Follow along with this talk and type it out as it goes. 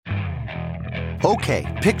Okay,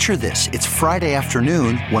 picture this. It's Friday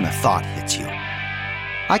afternoon when a thought hits you.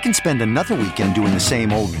 I can spend another weekend doing the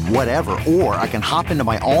same old whatever, or I can hop into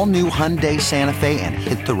my all-new Hyundai Santa Fe and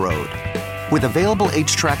hit the road. With available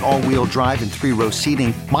H-Track all-wheel drive and 3-row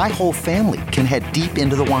seating, my whole family can head deep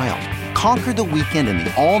into the wild. Conquer the weekend in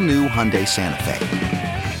the all-new Hyundai Santa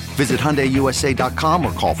Fe. Visit HyundaiUSA.com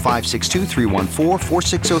or call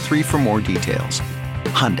 562-314-4603 for more details.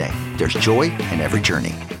 Hyundai, there's joy in every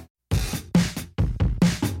journey.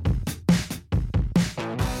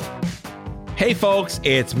 Hey folks,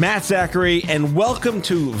 it's Matt Zachary, and welcome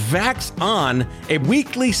to Vax On, a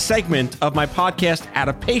weekly segment of my podcast Out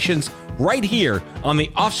of Patience, right here on the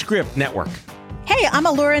Offscript Network. Hey, I'm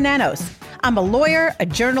Allura Nanos. I'm a lawyer, a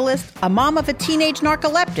journalist, a mom of a teenage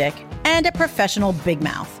narcoleptic, and a professional big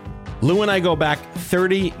mouth. Lou and I go back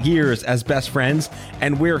 30 years as best friends,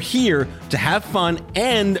 and we're here to have fun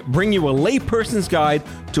and bring you a layperson's guide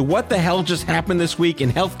to what the hell just happened this week in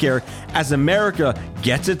healthcare as America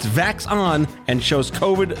gets its Vax on and shows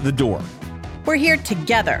COVID the door. We're here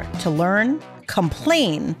together to learn,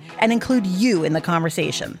 complain, and include you in the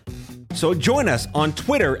conversation. So join us on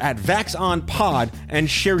Twitter at VaxOnPod and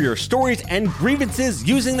share your stories and grievances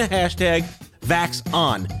using the hashtag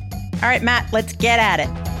VaxOn. All right, Matt, let's get at it.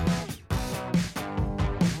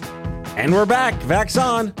 And we're back. Vax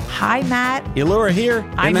On. Hi, Matt. Allura here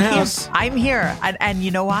in the house. I'm here. And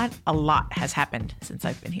you know what? A lot has happened since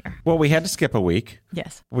I've been here. Well, we had to skip a week.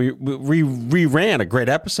 Yes. We reran a great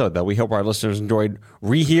episode, though. We hope our listeners enjoyed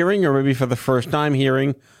rehearing or maybe for the first time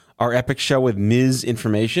hearing our epic show with Ms.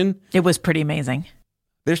 Information. It was pretty amazing.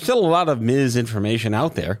 There's still a lot of Ms. Information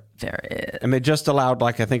out there. There is. And they just allowed,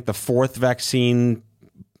 I think the 4th vaccine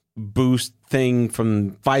boost thing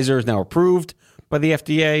from Pfizer is now approved by the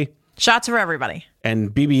FDA. Shots for everybody.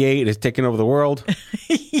 And BB-8 is taking over the world.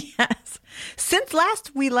 Yes. Since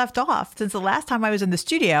last we left off, since the last time I was in the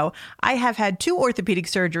studio, I have had 2 orthopedic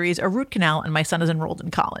surgeries, a root canal, and my son is enrolled in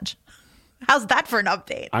college. How's that for an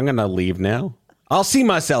update? I'm going to leave now. I'll see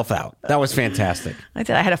myself out. That was fantastic. I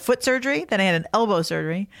said I had a foot surgery, then I had an elbow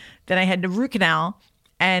surgery, then I had the root canal,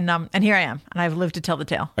 and here I am, and I've lived to tell the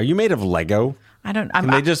tale. Are you made of Lego? Can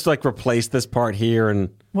they just replace this part here and...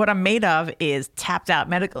 What I'm made of is tapped out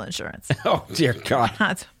medical insurance. Oh, dear God.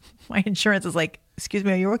 My insurance is like, excuse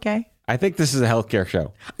me, are you okay? I think this is a healthcare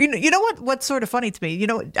show. You know what's sort of funny to me?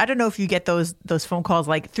 I don't know if you get those phone calls,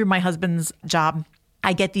 like through my husband's job.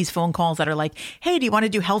 I get these phone calls that are like, hey, do you want to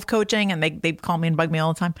do health coaching? And they call me and bug me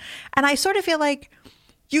all the time. And I sort of feel like,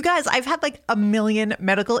 you guys, I've had like a million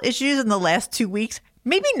medical issues in the last 2 weeks.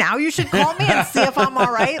 Maybe now you should call me and see if I'm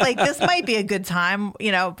all right. Like, this might be a good time,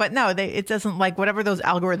 but no, it doesn't, like, whatever those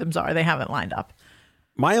algorithms are, they haven't lined up.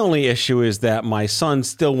 My only issue is that my son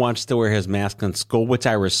still wants to wear his mask in school, which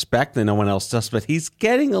I respect and no one else does, but he's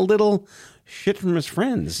getting a little shit from his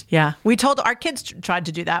friends. Yeah. We told our kids tried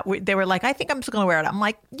to do that. They were like, I think I'm just going to wear it. I'm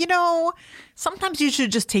like, sometimes you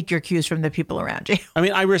should just take your cues from the people around you. I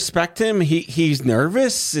mean, I respect him. He's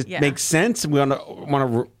nervous. It makes sense. We want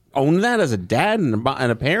to own that as a dad and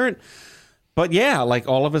a parent. But yeah, like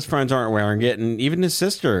all of his friends aren't wearing it. And even his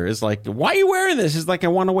sister is like, why are you wearing this? He's like, I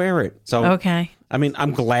want to wear it. So, okay. I mean,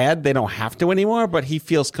 I'm glad they don't have to anymore, but he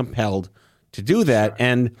feels compelled to do that. Sure.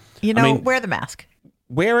 And wear the mask.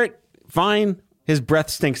 Wear it. Fine. His breath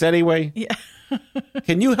stinks anyway. Yeah.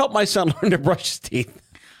 Can you help my son learn to brush his teeth?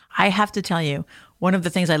 I have to tell you, one of the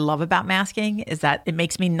things I love about masking is that it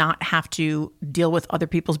makes me not have to deal with other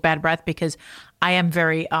people's bad breath because I am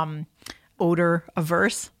very odor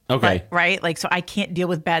averse. Okay. Right? Like, so I can't deal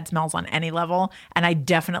with bad smells on any level. And I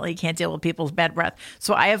definitely can't deal with people's bad breath.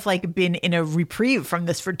 So I have been in a reprieve from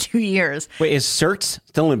this for 2 years. Wait, is Certs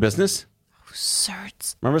still in business?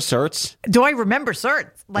 Certs. Remember Certs? Do I remember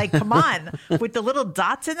Certs? Like, come on. With the little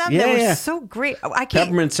dots in them? Yeah, they were so great. I can't.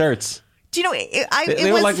 Peppermint Certs. Do you know, they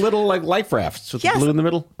were like little life rafts with the blue in the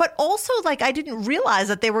middle? But also, I didn't realize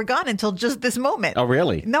that they were gone until just this moment. Oh,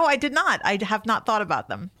 really? No, I did not. I have not thought about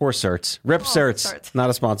them. Poor Certs. Rip Certs. Not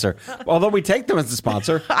a sponsor. Although we take them as a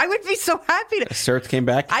sponsor. I would be so happy to. Certs came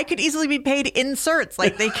back? I could easily be paid in Certs.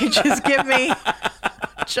 Like, they could just give me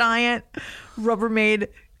a giant Rubbermaid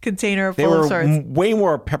container full of Certs. They were way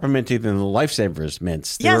more pepperminty than the Lifesavers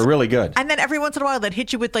mints. They were really good. And then every once in a while, they'd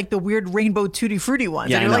hit you with the weird rainbow tutti frutti ones.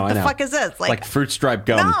 Yeah, and you're like, the fuck is this? Like fruit stripe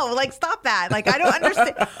gum. No, stop that. I don't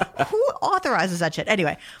understand. Who authorizes that shit?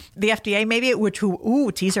 Anyway, the FDA, maybe,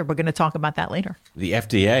 teaser. We're going to talk about that later. The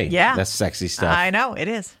FDA? Yeah. That's sexy stuff. I know, it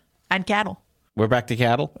is. And cattle. We're back to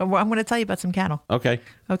cattle? I'm going to tell you about some cattle. Okay,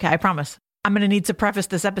 I promise. I'm going to need to preface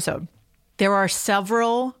this episode. There are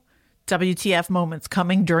several WTF moments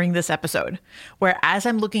coming during this episode, where as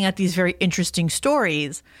I'm looking at these very interesting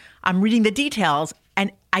stories, I'm reading the details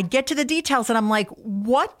and I get to the details and I'm like,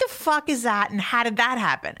 what the fuck is that? And how did that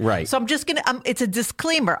happen? Right. So I'm just going to, it's a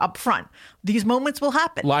disclaimer up front. These moments will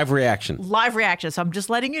happen. Live reaction. So I'm just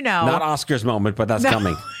letting you know. Not Oscar's moment, but that's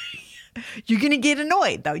coming. You're going to get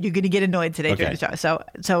annoyed, though. You're going to get annoyed today during the show.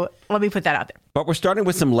 So let me put that out there. But we're starting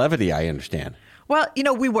with some levity, I understand. Well,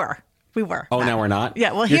 we were. Oh, now we're not?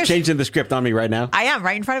 Yeah, well, you're changing the script on me right now? I am,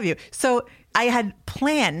 right in front of you. So I had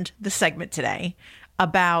planned the segment today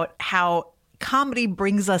about how comedy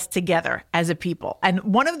brings us together as a people. And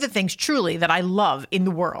one of the things truly that I love in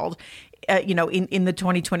the world, in the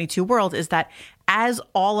 2022 world, is that as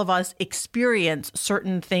all of us experience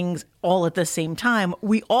certain things all at the same time,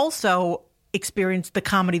 we also experience the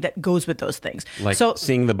comedy that goes with those things. Like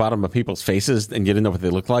seeing the bottom of people's faces and you didn't know what they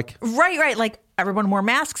look like? Right. Like everyone wore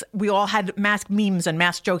masks. We all had mask memes and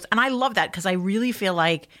mask jokes. And I love that because I really feel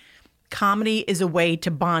like comedy is a way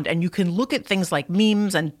to bond. And you can look at things like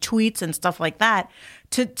memes and tweets and stuff like that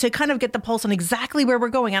to kind of get the pulse on exactly where we're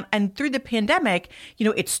going. And through the pandemic,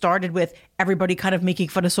 it started with everybody kind of making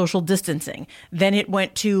fun of social distancing. Then it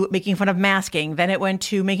went to making fun of masking. Then it went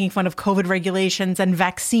to making fun of COVID regulations and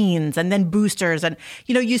vaccines and then boosters. And,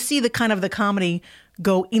 you see the kind of the comedy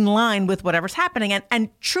go in line with whatever's happening. And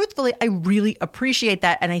truthfully, I really appreciate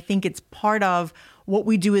that. And I think it's part of what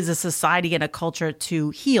we do as a society and a culture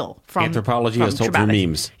to heal from anthropology has told through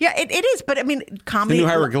memes. Yeah, it is. But I mean, comedy. The new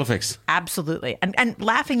hieroglyphics. Absolutely. And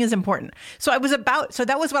laughing is important. So that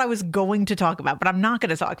was what I was going to talk about, but I'm not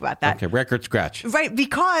going to talk about that. Okay, record scratch. Right.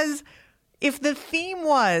 Because if the theme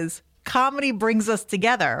was comedy brings us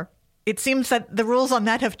together, it seems that the rules on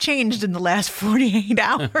that have changed in the last 48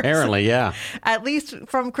 hours. Apparently, yeah. At least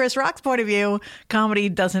from Chris Rock's point of view, comedy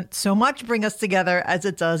doesn't so much bring us together as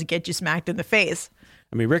it does get you smacked in the face.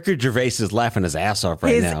 I mean, Ricky Gervais is laughing his ass off now.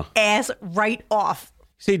 His ass right off.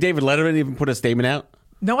 See, David Letterman even put a statement out?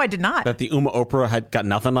 No, I did not. That the Uma Oprah had got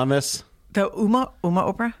nothing on this? The Uma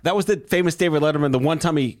Oprah? That was the famous David Letterman. The one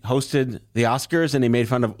time he hosted the Oscars and he made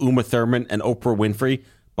fun of Uma Thurman and Oprah Winfrey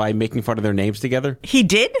by making fun of their names together. He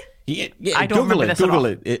did? Yeah, I don't remember this at all.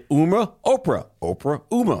 Google it. Uma, Oprah,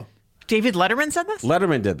 Uma. David Letterman said this?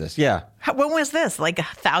 Letterman did this, yeah. When was this? Like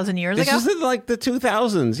 1,000 years ago? This was in like the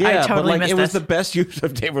 2000s, yeah. I totally missed it was this. the best use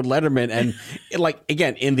of David Letterman. And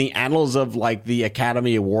again, in the annals of like the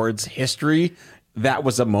Academy Awards history, that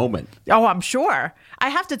was a moment. Oh, I'm sure. I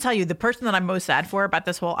have to tell you, the person that I'm most sad for about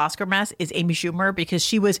this whole Oscar mess is Amy Schumer, because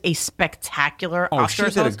she was a spectacular Oscar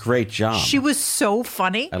host. She did a great job. She was so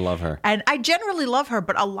funny. I love her. And I generally love her,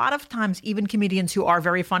 but a lot of times even comedians who are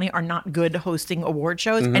very funny are not good hosting award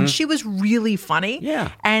shows. And she was really funny.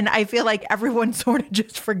 Yeah. And I feel like everyone sort of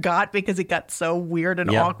just forgot because it got so weird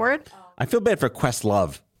and awkward. I feel bad for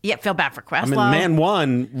Questlove. Yeah, feel bad for Questlove. I mean, the man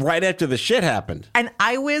won right after the shit happened. And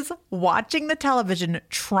I was watching the television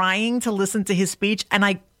trying to listen to his speech, and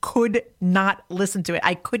I could not listen to it.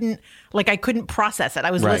 I couldn't process it. I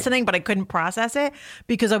was listening, but I couldn't process it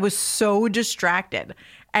because I was so distracted.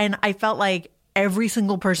 And I felt like every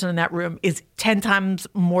single person in that room is 10 times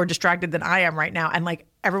more distracted than I am right now. And like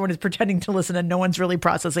everyone is pretending to listen and no one's really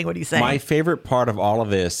processing what he's saying. My favorite part of all of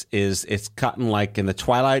this is it's gotten like in the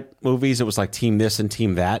Twilight movies, it was like team this and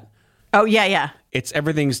team that. Oh, yeah. It's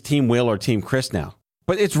everything's Team Will or Team Chris now.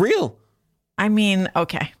 But it's real. I mean,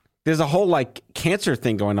 okay. There's a whole like cancer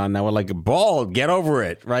thing going on now. We're like, bald, get over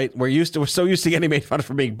it, right? We're so used to getting made fun of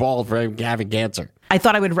for being bald, for having cancer. I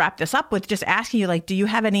thought I would wrap this up with just asking you, like, do you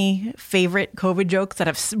have any favorite COVID jokes that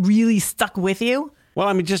have really stuck with you? Well,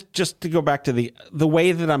 I mean, just to go back to the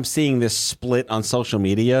way that I'm seeing this split on social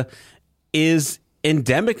media is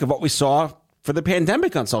endemic of what we saw for the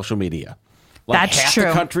pandemic on social media. Like That's half true.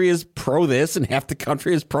 the country is pro this and half the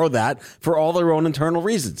country is pro that for all their own internal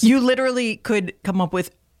reasons. You literally could come up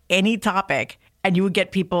with any topic and you would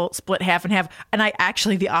get people split half and half. And the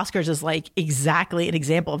Oscars is like exactly an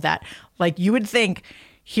example of that. Like you would think,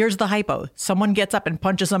 here's the hypo. Someone gets up and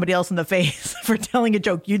punches somebody else in the face for telling a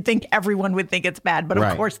joke. You'd think everyone would think it's bad, but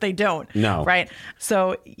of course they don't. No. Right.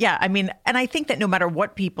 So, yeah, I mean, and I think that no matter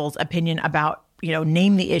what people's opinion about,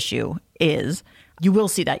 name the issue is, you will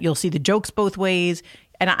see that. You'll see the jokes both ways.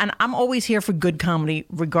 And I'm always here for good comedy,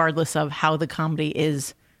 regardless of how the comedy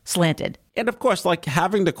is slanted. And of course, like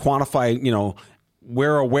having to quantify,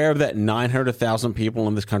 we're aware that 900,000 people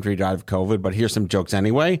in this country died of COVID, but here's some jokes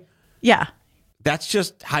anyway. Yeah. That's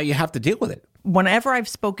just how you have to deal with it. Whenever I've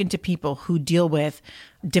spoken to people who deal with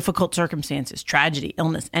difficult circumstances, tragedy,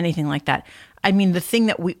 illness, anything like that, I mean, the thing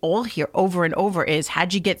that we all hear over and over is,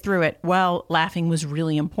 how'd you get through it? Well, laughing was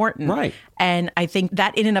really important. Right. And I think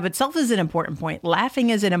that in and of itself is an important point.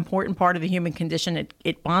 Laughing is an important part of the human condition.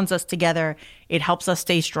 It bonds us together. It helps us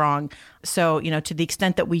stay strong. So, to the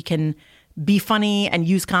extent that we can be funny and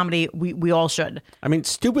use comedy, we all should. I mean,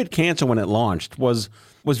 Stupid Cancer, when it launched, was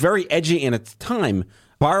very edgy in its time,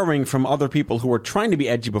 borrowing from other people who were trying to be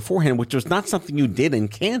edgy beforehand, which was not something you did in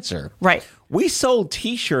cancer. Right. We sold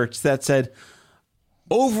T-shirts that said,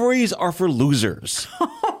 "Ovaries are for losers."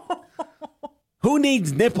 Who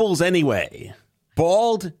needs nipples anyway?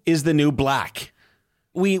 Bald is the new black.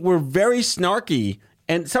 We were very snarky,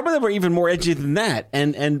 and some of them were even more edgy than that,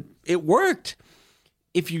 and it worked.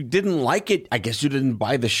 If you didn't like it, I guess you didn't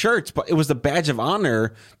buy the shirts, but it was a badge of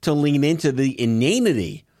honor to lean into the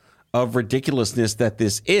inanity of ridiculousness that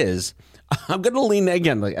this is. I'm going to lean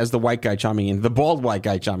again, like, as the white guy chiming in, the bald white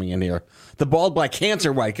guy chiming in here, the bald black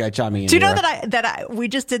cancer white guy chiming in Do you here. know that we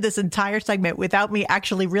just did this entire segment without me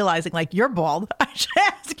actually realizing, like, you're bald? I should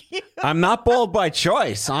ask you. I'm not bald by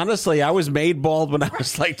choice. Honestly, I was made bald when I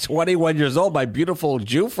was like 21 years old. My beautiful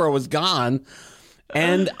Jew fur was gone.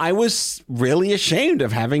 And I was really ashamed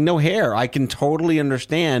of having no hair. I can totally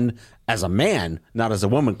understand as a man, not as a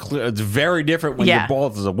woman. It's very different when you're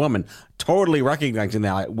bald as a woman. Totally recognizing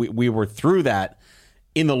that. We were through that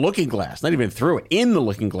in the looking glass. Not even through it. In the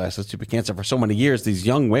looking glass of Stupid Cancer for so many years. These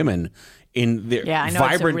young women in their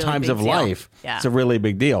vibrant times of life. Yeah. It's a really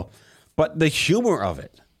big deal. But the humor of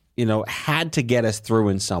it, had to get us through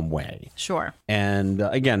in some way. Sure. And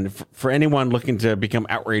again, for anyone looking to become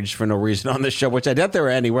outraged for no reason on this show, which I doubt there are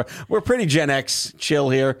anywhere, we're pretty Gen X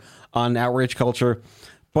chill here on outrage culture.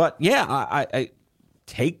 But yeah, I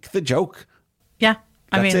take the joke. Yeah.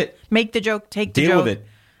 That's it. Make the joke, take the joke. Deal with it.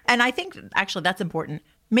 And I think actually that's important.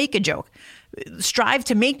 Make a joke. Strive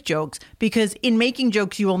to make jokes, because in making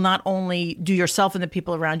jokes, you will not only do yourself and the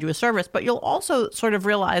people around you a service, but you'll also sort of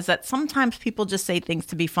realize that sometimes people just say things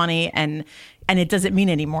to be funny, and it doesn't mean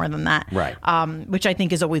any more than that. Right. Which I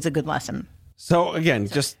think is always a good lesson. So again,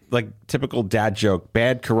 just like typical dad joke,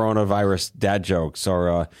 bad coronavirus dad jokes,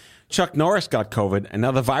 or Chuck Norris got COVID, and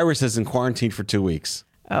now the virus is in quarantine for 2 weeks.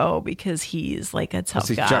 Oh, because he's like a tough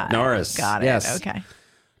guy. Chuck Norris. Got it. Yes. Okay.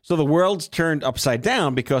 So the world's turned upside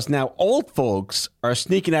down because now old folks are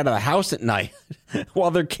sneaking out of the house at night while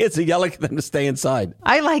their kids are yelling at them to stay inside.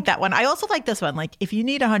 I like that one. I also like this one. Like, if you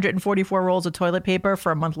need 144 rolls of toilet paper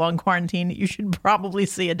for a month-long quarantine, you should probably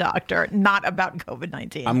see a doctor, not about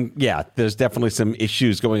COVID-19. Yeah, there's definitely some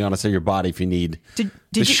issues going on inside your body if you need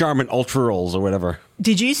the Charmin Ultra Rolls or whatever.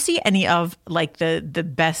 Did you see any of like the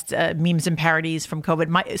best memes and parodies from COVID?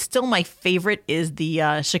 My favorite is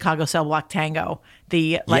the Chicago Cell Block Tango.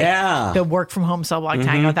 The work from home cell block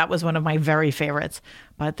tango. That was one of my very favorites.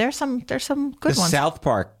 But there's some good ones. The South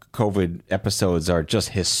Park COVID episodes are just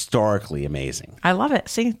historically amazing. I love it.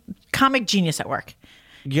 See, comic genius at work.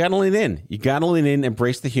 You gotta lean in. You gotta lean in,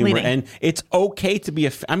 embrace the humor, and it's okay to be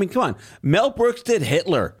come on. Mel Brooks did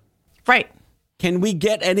Hitler. Right. Can we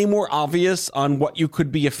get any more obvious on what you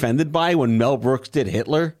could be offended by when Mel Brooks did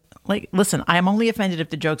Hitler? Like, listen, I am only offended if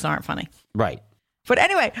the jokes aren't funny. Right. But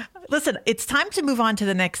anyway, listen, it's time to move on to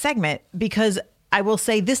the next segment, because I will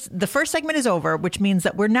say the first segment is over, which means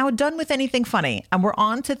that we're now done with anything funny, and we're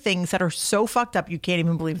on to things that are so fucked up you can't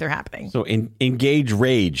even believe they're happening. So engage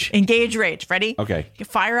rage. Engage rage. Ready? Okay.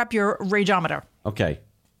 Fire up your rageometer. Okay.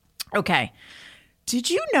 Did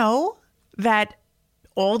you know that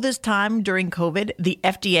all this time during COVID, the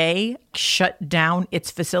FDA shut down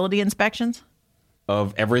its facility inspections?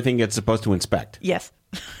 Of everything it's supposed to inspect? Yes.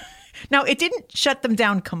 Now, it didn't shut them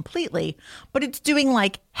down completely, but it's doing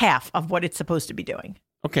like half of what it's supposed to be doing.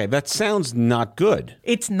 Okay, that sounds not good.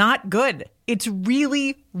 It's not good. It's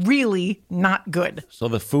really, really not good. So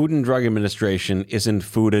the Food and Drug Administration isn't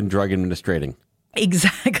Food and Drug Administrating.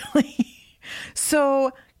 Exactly.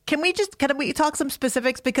 So can we talk some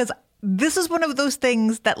specifics? Because this is one of those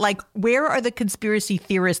things that, like, where are the conspiracy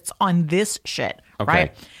theorists on this shit, okay.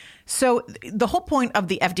 Right? So the whole point of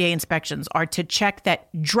the FDA inspections are to check that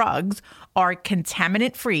drugs are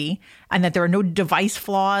contaminant-free and that there are no device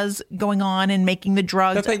flaws going on in making the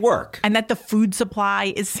drugs. That they work. And that the food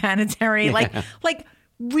supply is sanitary. Yeah. Like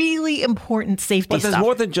really important safety stuff. But there's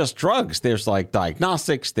more than just drugs. There's like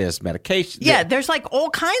diagnostics, there's medication. Yeah, there's like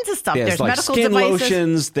all kinds of stuff. There's like medical skin devices.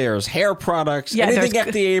 lotions, there's hair products, anything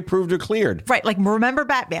FDA approved or cleared. Right, like remember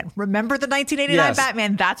Batman. Remember the 1989 Yes.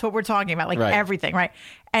 Batman? That's what we're talking about, like everything, right?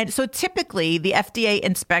 And so typically the FDA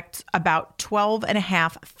inspects about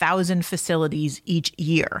 12,500 facilities each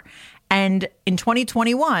year. And in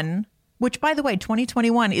 2021, which, by the way,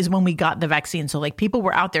 2021 is when we got the vaccine. So like people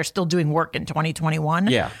were out there still doing work in 2021.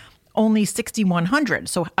 Yeah. Only 6,100.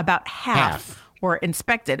 So about half were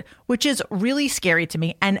inspected, which is really scary to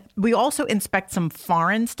me. And we also inspect some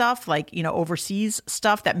foreign stuff, like, overseas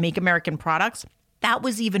stuff that make American products. That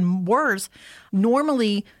was even worse.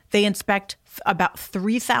 Normally, they inspect about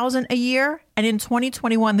 3,000 a year. And in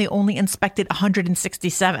 2021, they only inspected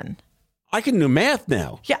 167. I can do math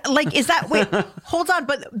now. Yeah, like, is that, wait, hold on.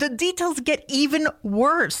 But the details get even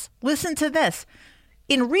worse. Listen to this.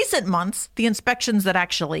 In recent months, the inspections that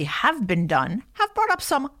actually have been done have brought up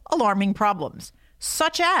some alarming problems,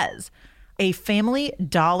 such as a Family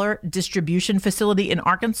Dollar distribution facility in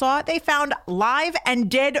Arkansas. They found live and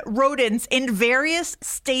dead rodents in various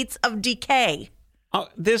states of decay.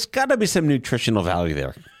 There's got to be some nutritional value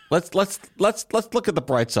there. Let's look at the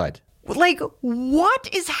bright side. Like, what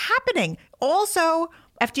is happening? Also,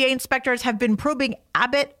 FDA inspectors have been probing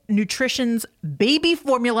Abbott Nutrition's baby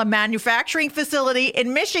formula manufacturing facility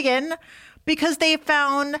in Michigan because they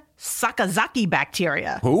found Sakazaki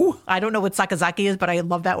bacteria. Who? I don't know what Sakazaki is, but I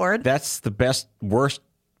love that word. That's the worst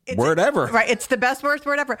word ever. Right. It's the best, worst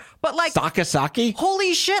word ever. But like, Sakazaki?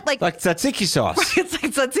 holy shit. Like tzatziki sauce.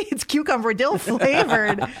 It's cucumber dill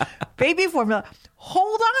flavored baby formula.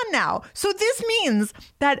 Hold on now. So this means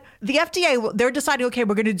that the FDA, they're deciding, okay,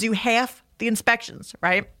 we're going to do half the inspections,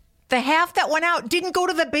 right? The half that went out didn't go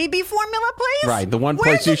to the baby formula place? Right. The one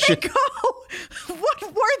place you should go? What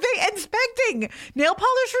were they inspecting? Nail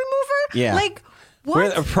polish remover? Yeah. Like,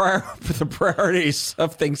 what? Where the priorities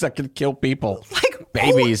of things that could kill people. Like,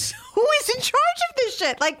 babies. Who is in charge of this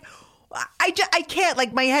shit? Like, I can't.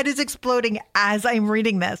 Like, my head is exploding as I'm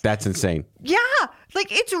reading this. That's insane. Yeah. Like,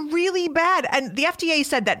 it's really bad. And the FDA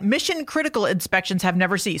said that mission critical inspections have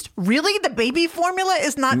never ceased. Really? The baby formula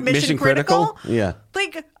is not mission critical? Yeah.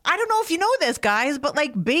 Like, I don't know if you know this, guys, but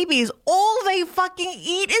like babies, all they fucking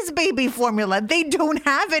eat is baby formula. They don't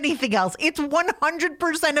have anything else. It's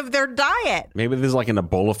 100% of their diet. Maybe there's like an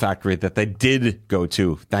Ebola factory that they did go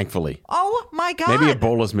to, thankfully. Oh, my God. Maybe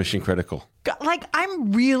Ebola's mission critical. Like,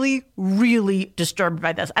 I'm really, really disturbed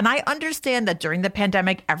by this. And I understand that during the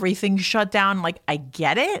pandemic, everything shut down. Like, I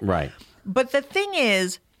get it. Right. But the thing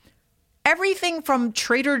is, everything from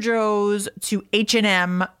Trader Joe's to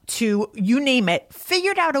H&M to you name it,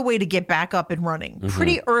 figured out a way to get back up and running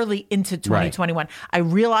pretty early into 2021. Right. I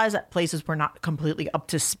realize that places were not completely up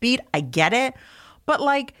to speed. I get it. But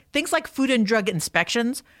like things like food and drug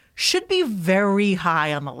inspections should be very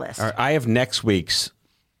high on the list. All right, I have next week's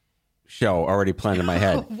show already planned in my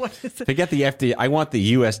head. What is it? Forget the FDA. I want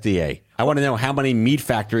the USDA. I want to know how many meat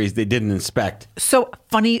factories they didn't inspect. So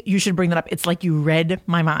funny you should bring that up. It's like you read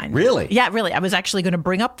my mind. Really? Yeah, really. I was actually going to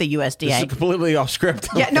bring up the USDA. This is completely off script.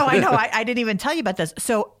 Yeah, no, I know. I didn't even tell you about this.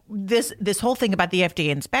 So this whole thing about the FDA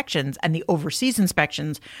inspections and the overseas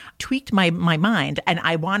inspections tweaked my mind. And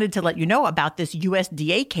I wanted to let you know about this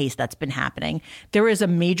USDA case that's been happening. There is a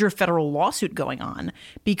major federal lawsuit going on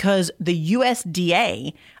because the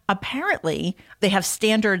USDA, apparently, they have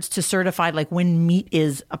standards to certify like when meat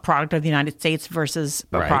is a product of the United States versus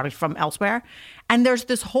a product from elsewhere. And there's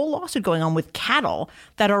this whole lawsuit going on with cattle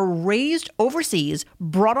that are raised overseas,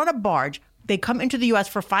 brought on a barge. They come into the U.S.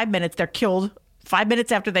 for 5 minutes. They're killed 5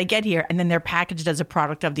 minutes after they get here, and then they're packaged as a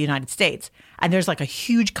product of the United States. And there's like a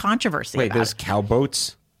huge controversy. Wait, there's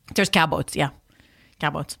cowboats? There's cowboats, yeah.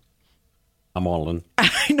 Cowboats. I'm all in. I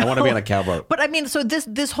want to be on a cowboat. But I mean, so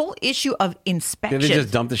this whole issue of inspection. Did they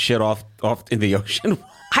just dump the shit off in the ocean?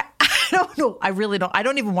 I don't know. I really don't. I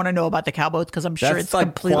don't even want to know about the cowboats because I'm sure it's like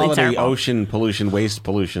completely quality terrible. Ocean pollution, waste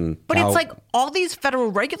pollution. But it's like all these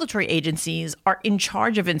federal regulatory agencies are in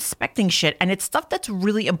charge of inspecting shit, and it's stuff that's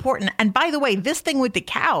really important. And by the way, this thing with the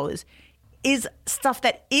cows is stuff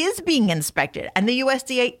that is being inspected, and the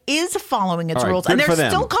USDA is following its rules, and they're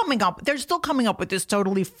still coming up. They're still coming up with this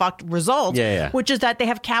totally fucked result, which is that they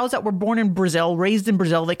have cows that were born in Brazil, raised in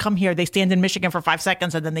Brazil. They come here, they stand in Michigan for 5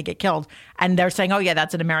 seconds, and then they get killed. And they're saying, "Oh yeah,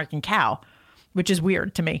 that's an American cow," which is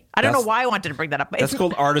weird to me. I don't know why I wanted to bring that up. That's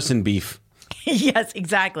called artisan beef. Yes,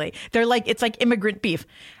 exactly. They're like, it's like immigrant beef.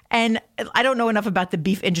 And I don't know enough about the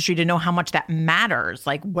beef industry to know how much that matters,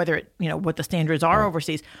 like whether it, what the standards are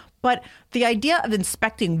overseas. But the idea of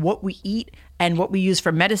inspecting what we eat and what we use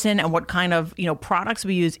for medicine and what kind of, products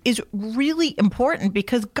we use is really important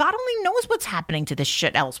because God only knows what's happening to this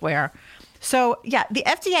shit elsewhere. So yeah, the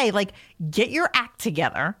FDA, like, get your act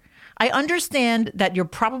together. I understand that you're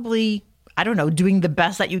probably, I don't know, doing the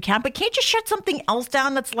best that you can, but can't you shut something else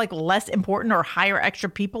down that's like less important or hire extra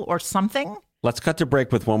people or something? Let's cut to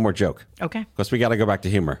break with one more joke. Okay. Because we got to go back to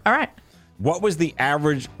humor. All right. What was the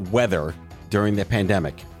average weather during the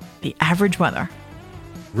pandemic? The average weather.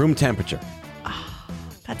 room temperature.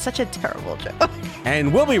 That's such a terrible joke.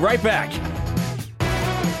 And we'll be right back.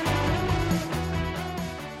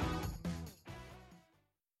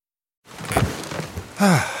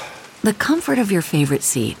 The comfort of your favorite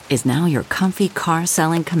seat is now your comfy car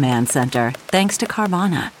selling command center, thanks to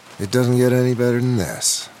Carvana. It doesn't get any better than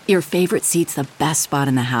this. Your favorite seat's the best spot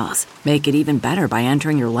in the house. Make it even better by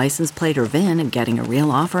entering your license plate or VIN and getting a real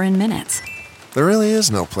offer in minutes. There really is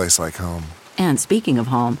no place like home. And speaking of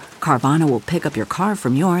home, Carvana will pick up your car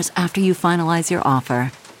from yours after you finalize your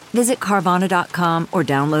offer. Visit Carvana.com or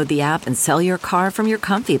download the app and sell your car from your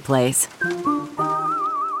comfy place.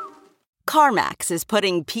 CarMax is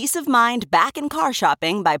putting peace of mind back in car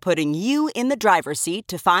shopping by putting you in the driver's seat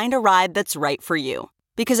to find a ride that's right for you.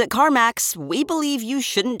 Because at CarMax, we believe you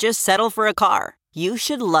shouldn't just settle for a car. You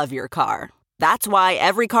should love your car. That's why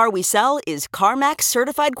every car we sell is CarMax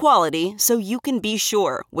certified quality, so you can be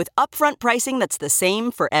sure with upfront pricing that's the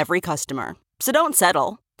same for every customer. So don't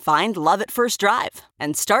settle. Find love at first drive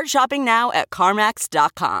and start shopping now at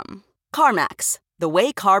CarMax.com. CarMax, the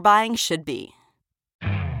way car buying should be.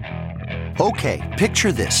 Okay,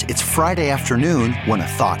 picture this. It's Friday afternoon when a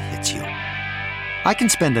thought hits you. I can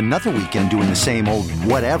spend another weekend doing the same old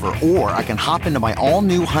whatever, or I can hop into my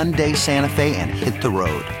all-new Hyundai Santa Fe and hit the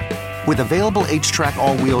road. With available H-Track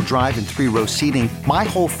all-wheel drive and 3-row seating, my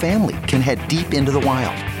whole family can head deep into the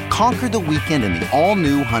wild. Conquer the weekend in the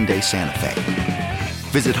all-new Hyundai Santa Fe.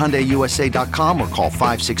 Visit HyundaiUSA.com or call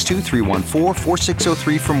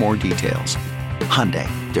 562-314-4603 for more details. Hyundai,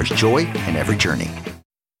 there's joy in every journey.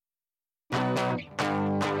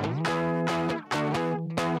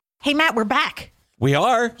 Hey, Matt, we're back. We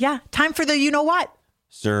are. Yeah, time for the you know what?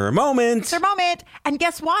 Sir Moment. Sir Moment. And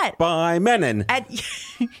guess what? By Menon.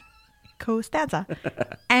 Costanza.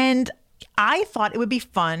 And I thought it would be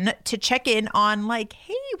fun to check in on, like,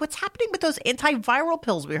 hey, what's happening with those antiviral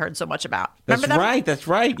pills we heard so much about? Remember them? Right. That's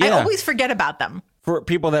right. Yeah. I always forget about them. For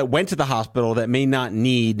people that went to the hospital that may not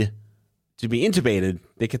need to be intubated,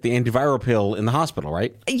 they get the antiviral pill in the hospital,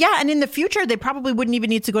 right? Yeah, and in the future, they probably wouldn't even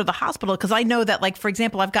need to go to the hospital because I know that, like, for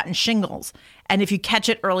example, I've gotten shingles. And if you catch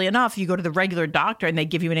it early enough, you go to the regular doctor and they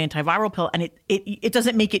give you an antiviral pill. And it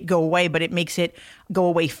doesn't make it go away, but it makes it go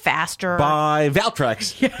away faster. By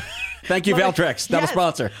Valtrex. Yeah. Thank you, Valtrex. Not a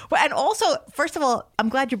sponsor. Well, and also, first of all, I'm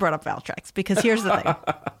glad you brought up Valtrex because here's the thing.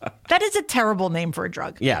 That is a terrible name for a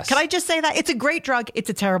drug. Yes. Can I just say that? It's a great drug. It's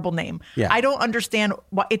a terrible name. Yeah. I don't understand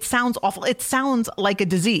why. It sounds awful. It sounds like a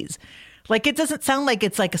disease. Like, it doesn't sound like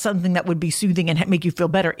it's like something that would be soothing and make you feel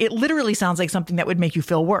better. It literally sounds like something that would make you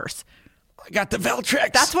feel worse. I got the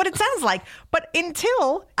Valtrex. That's what it sounds like. But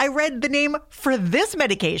until I read the name for this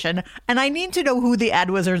medication, and I need to know who the ad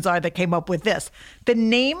wizards are that came up with this. The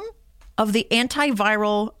name of the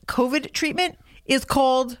antiviral COVID treatment is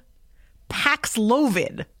called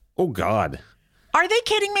Paxlovid. Oh, God. Are they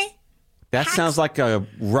kidding me? That sounds like a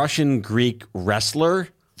Russian-Greek wrestler.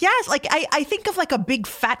 Yes, like I think of like a big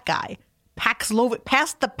fat guy. Paxlovid,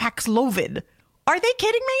 past the Paxlovid. Are they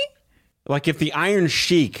kidding me? Like if the Iron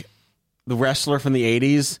Sheik, the wrestler from the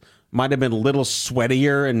 80s, might have been a little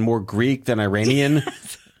sweatier and more Greek than Iranian,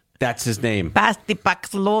 yes. That's his name. Past the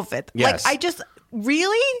Paxlovid. Yes. Like,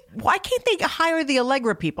 really? Why can't they hire the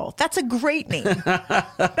Allegra people? That's a great name.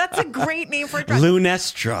 That's a great name for a drug.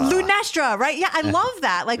 Lunestra, right? Yeah, I love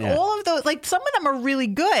that. Like all of those, like some of them are really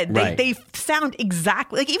good. They sound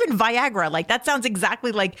exactly like even Viagra. Like that sounds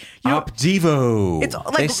exactly like Opdivo. It's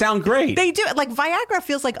like, they sound great. They do. Like Viagra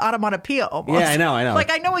feels like onomatopoeia almost. Yeah, I know.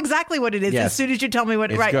 Like I know exactly what it is as soon as you tell me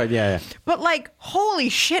what. It's right. Good. Yeah. But like, holy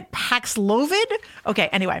shit, Paxlovid. Okay.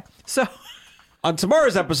 Anyway, so. On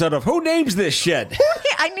tomorrow's episode of Who Names This Shit?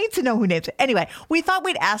 I need to know who names it. Anyway, we thought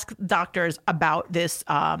we'd ask doctors about this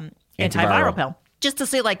antiviral pill just to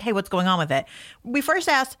see, like, hey, what's going on with it? We first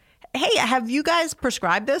asked, hey, have you guys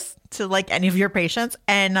prescribed this to, like, any of your patients?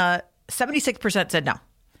 And 76% said no.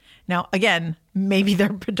 Now, again, maybe they're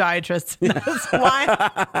podiatrists. That's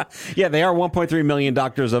why. Yeah, they are 1.3 million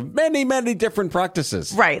doctors of many, many different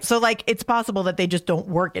practices. Right. So, like, it's possible that they just don't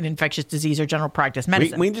work in infectious disease or general practice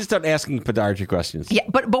medicine. We just start asking podiatry questions. Yeah,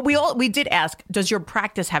 but we did ask, does your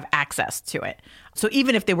practice have access to it? So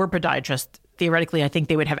even if they were podiatrists, theoretically, I think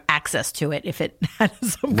they would have access to it if it had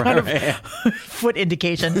some kind of foot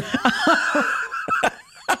indication.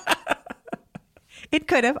 It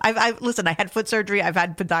could have. Listen, I had foot surgery. I've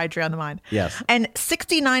had podiatry on the mind. Yes. And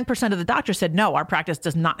 69% of the doctors said, no, our practice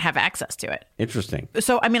does not have access to it. Interesting.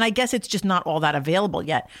 So, I mean, I guess it's just not all that available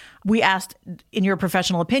yet. We asked, in your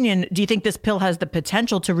professional opinion, do you think this pill has the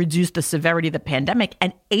potential to reduce the severity of the pandemic?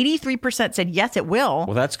 And 83% said, yes, it will.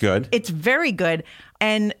 Well, that's good. It's very good.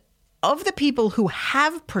 And of the people who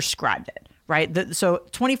have prescribed it, right? So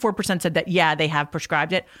 24% said that, yeah, they have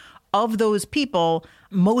prescribed it. Of those people,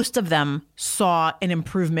 most of them saw an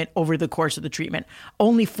improvement over the course of the treatment.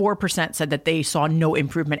 Only 4% said that they saw no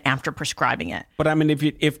improvement after prescribing it. But I mean,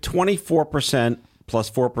 if 24% plus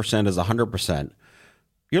 4% is 100%,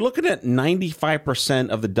 you're looking at 95%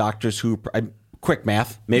 of the doctors who, quick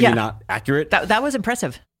math, maybe not accurate. That was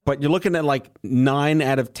impressive. But you're looking at like 9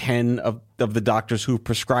 out of 10 of the doctors who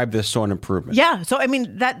prescribed this saw an improvement. Yeah. So, I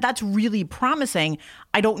mean, that's really promising.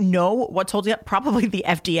 I don't know what's holding it up. Probably the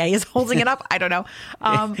FDA is holding it up. I don't know.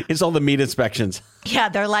 It's all the meat inspections. Yeah.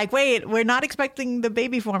 They're like, wait, we're not expecting the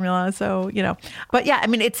baby formula. So, But yeah, I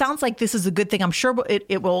mean, it sounds like this is a good thing. I'm sure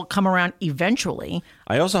it will come around eventually.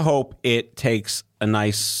 I also hope it takes a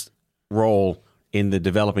nice role in the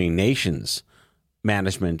developing nations'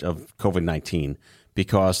 management of COVID-19.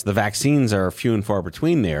 Because the vaccines are few and far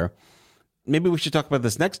between there. Maybe we should talk about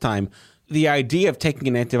this next time. The idea of taking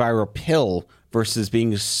an antiviral pill versus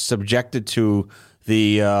being subjected to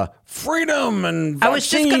the freedom and vaccines I was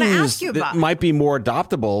just going to ask you about that might be more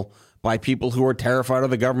adoptable by people who are terrified of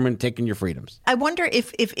the government taking your freedoms. I wonder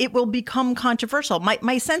if it will become controversial.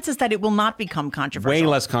 My sense is that it will not become controversial. Way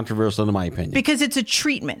less controversial, in my opinion. Because it's a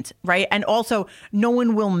treatment, right? And also, no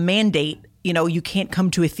one will mandate, you can't come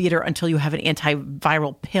to a theater until you have an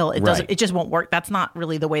antiviral pill. It doesn't. It just won't work. That's not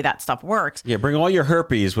really the way that stuff works. Yeah, bring all your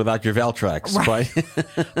herpes without your Veltrex. Right.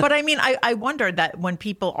 But I mean, I wonder that when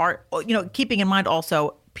people are, keeping in mind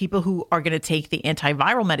also, people who are going to take the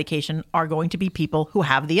antiviral medication are going to be people who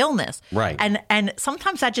have the illness. Right. And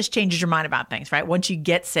sometimes that just changes your mind about things, right? Once you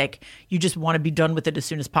get sick, you just want to be done with it as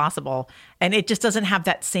soon as possible. And it just doesn't have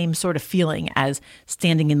that same sort of feeling as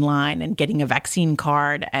standing in line and getting a vaccine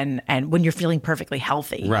card and when you're feeling perfectly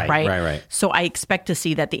healthy. Right. So I expect to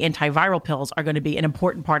see that the antiviral pills are going to be an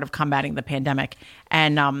important part of combating the pandemic.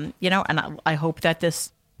 And, and I hope that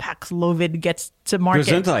this Paxlovid gets to market.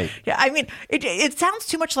 Gesundheit. Yeah, I mean, it sounds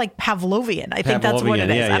too much like Pavlovian. I think that's what it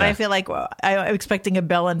is. Yeah. And I feel like I'm expecting a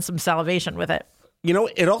bell and some salivation with it.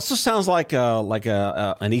 It also sounds like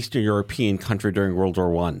an Eastern European country during World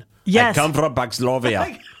War I. Yes. I come from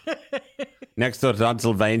Paxlovia. Next to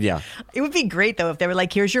Transylvania. It would be great, though, if they were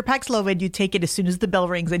like, here's your Paxlovid. You take it as soon as the bell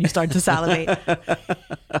rings and you start to salivate. Oh,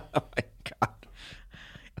 my God.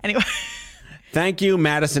 Anyway. Thank you,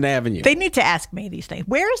 Madison Avenue. They need to ask me these things.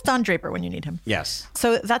 Where is Don Draper when you need him? Yes.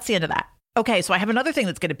 So that's the end of that. Okay, so I have another thing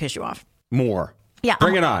that's going to piss you off. More. Yeah.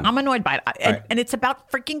 Bring it on. I'm annoyed by it. Right. And it's about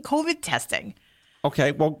freaking COVID testing.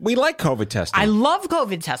 Okay, well, we like COVID testing. I love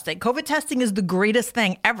COVID testing. COVID testing is the greatest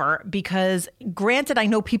thing ever because, granted, I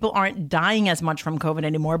know people aren't dying as much from COVID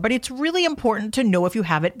anymore, but it's really important to know if you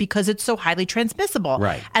have it because it's so highly transmissible.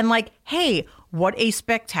 Right. And hey, what a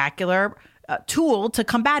spectacular tool to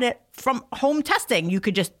combat it from home testing. You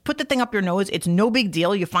could just put the thing up your nose. It's no big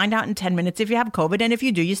deal. You find out in 10 minutes if you have COVID. And if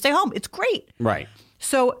you do, you stay home. It's great. Right.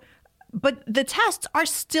 So, but the tests are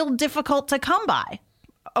still difficult to come by.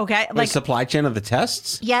 Okay. The supply chain of the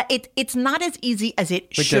tests? Yeah, it's not as easy as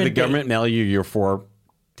it should Did the be. government mail you your 4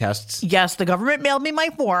 tests? Yes, the government mailed me my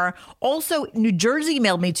 4. Also, New Jersey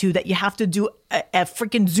mailed me 2 that you have to do a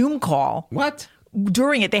freaking Zoom call. What?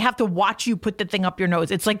 During it, they have to watch you put the thing up your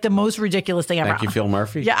nose. It's like the most ridiculous thing ever. Thank you, Phil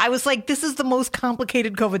Murphy. Yeah, I was like, this is the most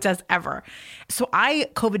complicated COVID test ever. So I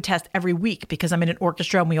COVID test every week because I'm in an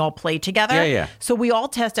orchestra and we all play together. Yeah. So we all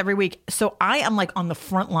test every week. So I am on the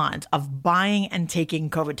front lines of buying and taking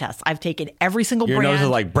COVID tests. I've taken every single Your brand. nose is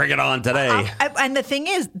like, bring it on today. And the thing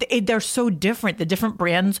is, they're so different. The different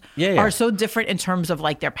brands are so different in terms of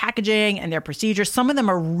their packaging and their procedures. Some of them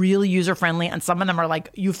are really user-friendly and some of them are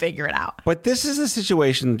you figure it out. But this is a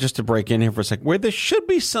situation, just to break in here for a second, where there should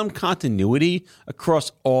be some continuity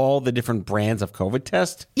across all the different brands of COVID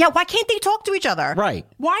tests. Yeah, why can't they talk to each other? Right.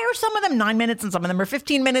 Why are some of them 9 minutes and some of them are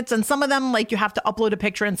 15 minutes and some of them you have to upload a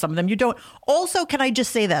picture and some of them you don't? Also, can I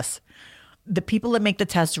just say this? The people that make the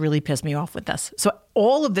tests really piss me off with this. So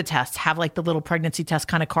all of the tests have the little pregnancy test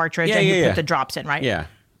kind of cartridge and you put the drops in, right? Yeah.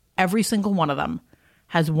 Every single one of them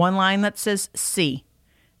has one line that says C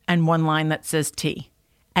and one line that says T.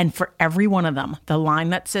 And for every one of them, the line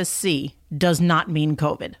that says C does not mean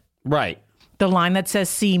COVID. Right. The line that says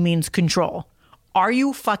C means control. Are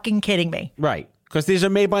you fucking kidding me? Right. Because these are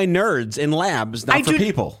made by nerds in labs, not for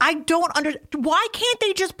people. I don't understand. Why can't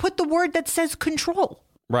they just put the word that says control?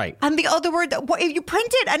 Right. And the other word, if you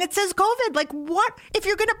print it and it says COVID, what? If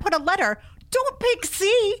you're going to put a letter, don't pick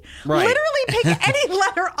C. Right. Literally pick any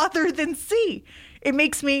letter other than C. It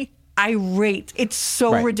makes me irate. It's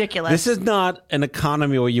so ridiculous. This is not an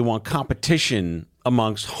economy where you want competition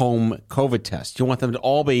amongst home COVID tests. You want them to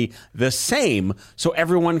all be the same so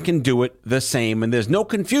everyone can do it the same. And there's no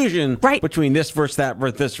confusion between this versus that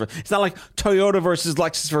versus this. It's not like Toyota versus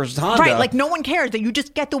Lexus versus Honda. Right, like no one cares that you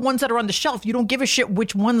just get the ones that are on the shelf. You don't give a shit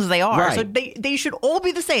which ones they are. Right. So they should all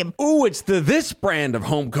be the same. Ooh, it's this brand of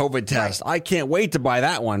home COVID test. I can't wait to buy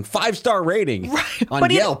that one. 5-star rating on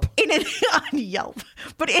Yelp. On Yelp.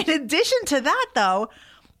 But in addition to that, though,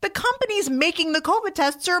 the companies making the COVID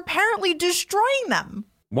tests are apparently destroying them.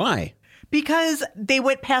 Why? Because they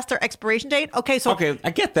went past their expiration date. Okay, I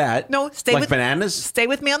get that. No, like bananas? Stay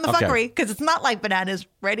with me on the fuckery, because it's not like bananas.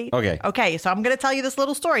 Ready? Okay, so I'm going to tell you this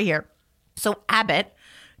little story here. So Abbott,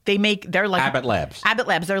 they're like Abbott Labs. Abbott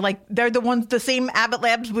Labs. They're the same Abbott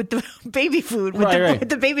Labs with the baby food, with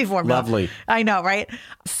the baby formula. Lovely. I know, right?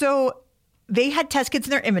 So they had test kits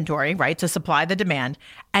in their inventory, right, to supply the demand.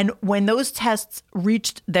 And when those tests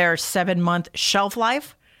reached their 7-month shelf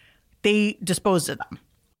life, they disposed of them.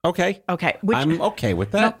 Okay. I'm okay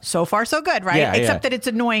with that. No, so far, so good, right? Yeah, Except that it's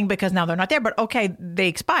annoying because now they're not there. But okay, they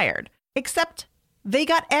expired. Except they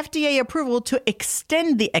got FDA approval to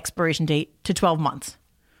extend the expiration date to 12 months.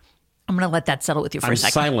 I'm going to let that settle with you for a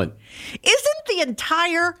second. I'm silent. Isn't the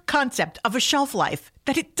entire concept of a shelf life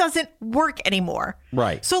that it doesn't work anymore?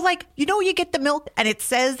 Right. So you get the milk and it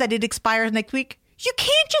says that it expires next week. You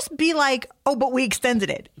can't just be like, oh, but we extended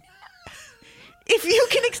it. If you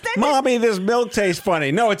can extend Mommy, this milk tastes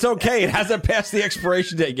funny. No, it's okay. It hasn't passed the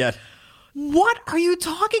expiration date yet. What are you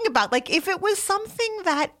talking about? Like, if it was something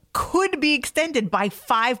that could be extended by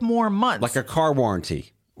 5 more months. Like a car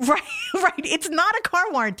warranty. Right. It's not a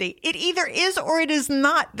car warranty. It either is or it is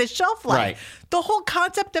not the shelf life. Right. The whole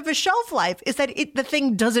concept of a shelf life is that the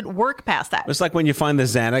thing doesn't work past that. It's like when you find the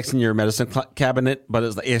Xanax in your medicine cabinet, but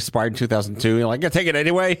it expired in 2002. You're like, I gotta take it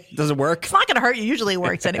anyway. It doesn't work. It's not going to hurt you. Usually it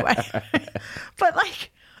works anyway. But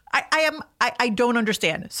I don't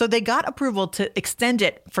understand. So they got approval to extend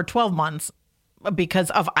it for 12 months because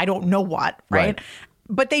of I don't know what, right?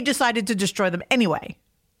 But they decided to destroy them anyway.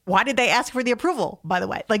 Why did they ask for the approval, by the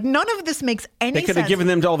way? Like, none of this makes any sense. They could have given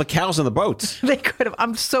them to all the cows on the boats. They could have.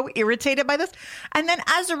 I'm so irritated by this. And then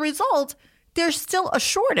as a result, there's still a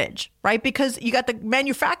shortage, right? Because you got the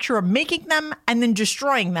manufacturer making them and then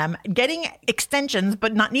destroying them, getting extensions,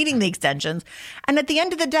 but not needing the extensions. And at the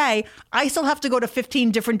end of the day, I still have to go to 15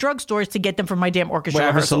 different drugstores to get them for my damn orchestra I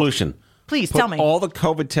have a rehearsal. solution. Please, Put tell me. all the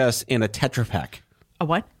COVID tests in a Tetra Pak. A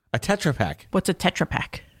what? A Tetra Pak. What's a Tetra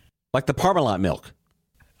Pak? Like the Parmalat milk.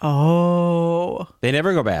 Oh. They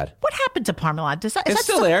never go bad. What happened to Parmalat? Is It's that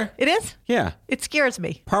still there. It is? Yeah. It scares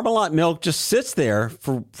me. Parmalat milk just sits there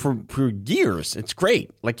for years. It's great.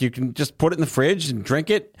 Like, you can just put it in the fridge and drink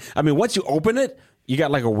it. I mean, once you open it, you got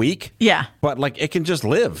like a week. Yeah. But like, it can just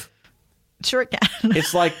live. Sure it can.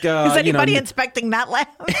 It's like is anybody inspecting that lab?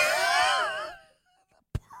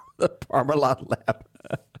 The Parmalat lab.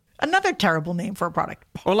 Another terrible name for a product.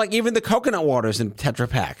 Or like even the coconut waters in Tetra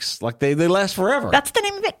Paks. Like they last forever. That's the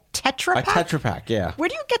name of it? Tetra Pak? A Tetra Pak, yeah. Where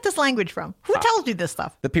do you get this language from? Who tells you this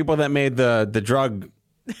stuff? The people that made the drug,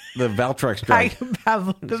 the Valtrex drug.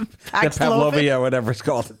 The The Pavlovia, whatever it's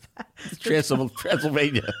called.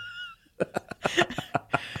 Transylvania.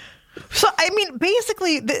 So, I mean,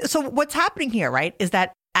 basically, so what's happening here, right, is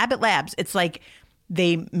that Abbott Labs, it's like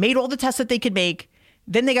they made all the tests that they could make.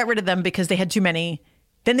 Then they got rid of them because they had too many.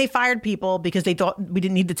 Then they fired people because they thought we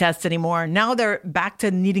didn't need the tests anymore. Now they're back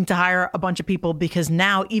to needing to hire a bunch of people because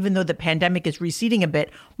now, even though the pandemic is receding a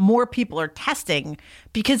bit, more people are testing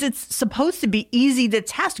because it's supposed to be easy to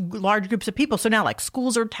test large groups of people. So now like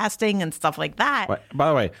schools are testing and stuff like that. By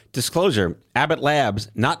the way, disclosure, Abbott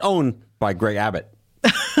Labs, not owned by Greg Abbott.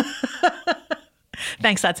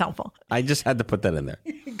 Thanks, that's helpful. I just had to put that in there.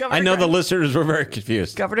 Governor I know Greg, the listeners were very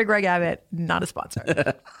confused. Governor Greg Abbott, not a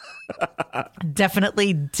sponsor.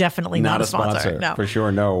 Definitely not a sponsor. No. For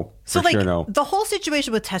sure, no. So For sure, no. the whole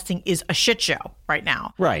situation with testing is a shit show right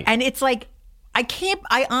now. Right. And it's like,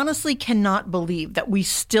 I honestly cannot believe that we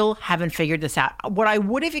still haven't figured this out. What I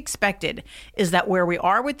would have expected is that where we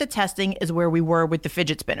are with the testing is where we were with the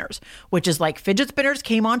fidget spinners, which is like fidget spinners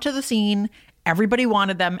came onto the scene, everybody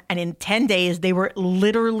wanted them, and in 10 days, they were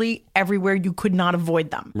literally everywhere. You could not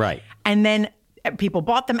avoid them. Right. And then people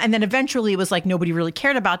bought them, and then eventually it was like nobody really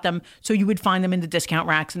cared about them, so you would find them in the discount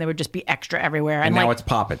racks, and they would just be extra everywhere. And now it's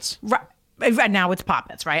Poppets. Right. And now it's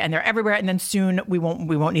Poppets, right? And they're everywhere. And then soon we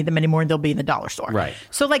won't need them anymore. And they'll be in the dollar store. Right.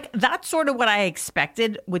 So like that's sort of what I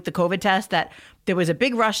expected with the COVID test, that there was a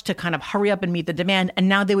big rush to kind of hurry up and meet the demand, and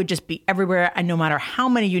now they would just be everywhere, and no matter how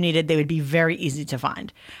many you needed, they would be very easy to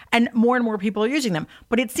find. And more people are using them.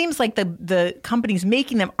 But it seems like the companies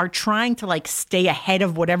making them are trying to like stay ahead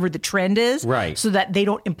of whatever the trend is, right? So that they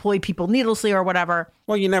don't employ people needlessly or whatever.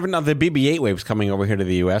 Well, you never know. The BB-8 wave's coming over here to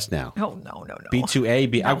the U.S. now. Oh, no.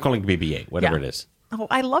 B2A, I'm calling it BB-8, whatever it is. Oh,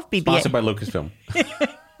 I love BB-8. Sponsored by Lucasfilm.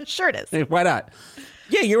 Sure it is. Why not?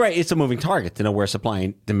 Yeah, you're right. It's a moving target to know where supply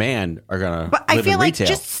and demand are going to But I feel like retail.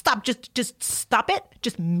 just stop it.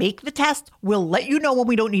 Just make the test. We'll let you know when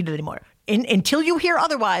we don't need it anymore. Until you hear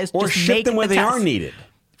otherwise, or just ship make them where the they test. are needed.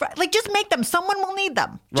 Right, like, just make them. Someone will need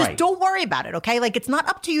them. Just Right. don't worry about it, okay? Like, it's not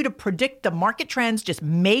up to you to predict the market trends. Just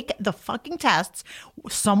make the fucking tests.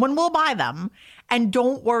 Someone will buy them. And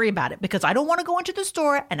don't worry about it, because I don't want to go into the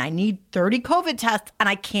store and I need 30 COVID tests and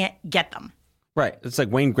I can't get them. Right. It's like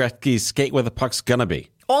Wayne Gretzky's skate where the puck's going to be.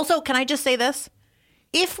 Also, can I just say this?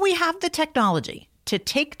 If we have the technology to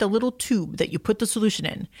take the little tube that you put the solution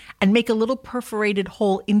in and make a little perforated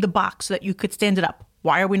hole in the box so that you could stand it up,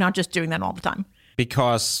 why are we not just doing that all the time?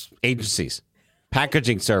 Because agencies,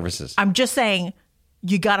 packaging services. I'm just saying,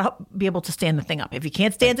 you got to be able to stand the thing up. If you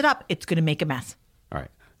can't stand it up, it's going to make a mess. All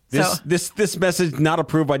right. This message not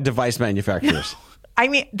approved by device manufacturers. I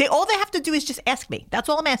mean, all they have to do is just ask me. That's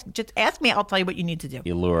all I'm asking. Just ask me. I'll tell you what you need to do.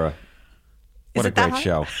 Laura. What Is a it that great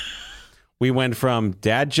hard? show. We went from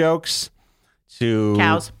dad jokes to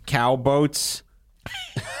Cows. cow boats.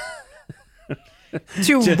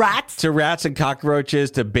 To rats. To rats and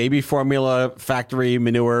cockroaches, to baby formula factory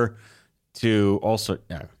manure, to also.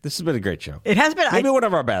 Yeah, this has been a great show. It has been. Maybe one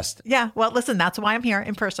of our best. Yeah. Well, listen, that's why I'm here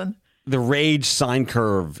in person. The rage sine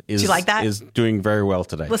curve is, Do you like that? is doing very well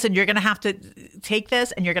today. Listen, you're going to have to take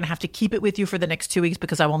this and you're going to have to keep it with you for the next 2 weeks,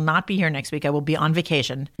 because I will not be here next week. I will be on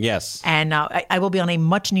vacation. Yes. And I will be on a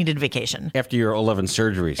much needed vacation. After your 11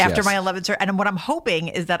 surgeries. After yes. my 11th surgery. And what I'm hoping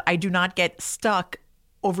is that I do not get stuck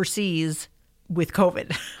overseas with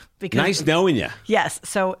COVID. Because, nice knowing you. Yes.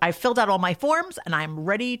 So I filled out all my forms and I'm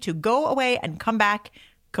ready to go away and come back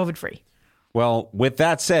COVID free. Well, with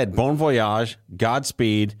that said, bon voyage,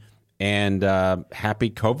 Godspeed, and happy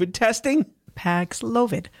COVID testing.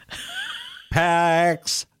 Paxlovid.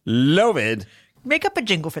 Paxlovid. Make up a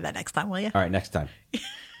jingle for that next time, will you? All right, next time.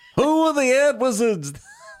 Who are the Ant Wizards?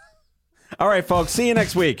 All right, folks. See you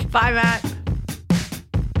next week. Bye, Matt.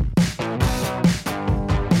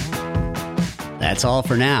 That's all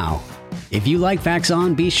for now. If you like Vax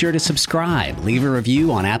On, be sure to subscribe, leave a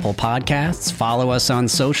review on Apple Podcasts, follow us on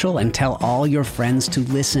social, and tell all your friends to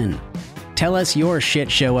listen. Tell us your shit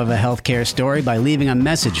show of a healthcare story by leaving a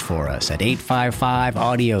message for us at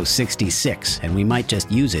 855-AUDIO-66, and we might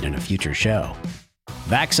just use it in a future show.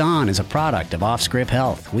 Vax On is a product of Offscript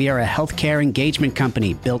Health. We are a healthcare engagement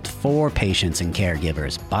company built for patients and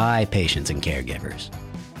caregivers by patients and caregivers.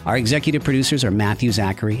 Our executive producers are Matthew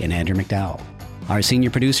Zachary and Andrew McDowell. Our senior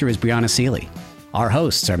producer is Brianna Seeley. Our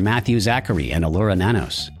hosts are Matthew Zachary and Allura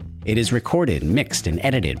Nanos. It is recorded, mixed, and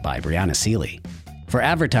edited by Brianna Seeley. For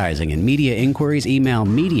advertising and media inquiries, email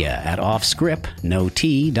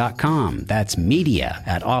media@offscript.com. That's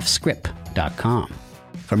media@offscript.com.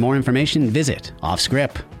 For more information, visit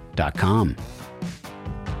offscript.com.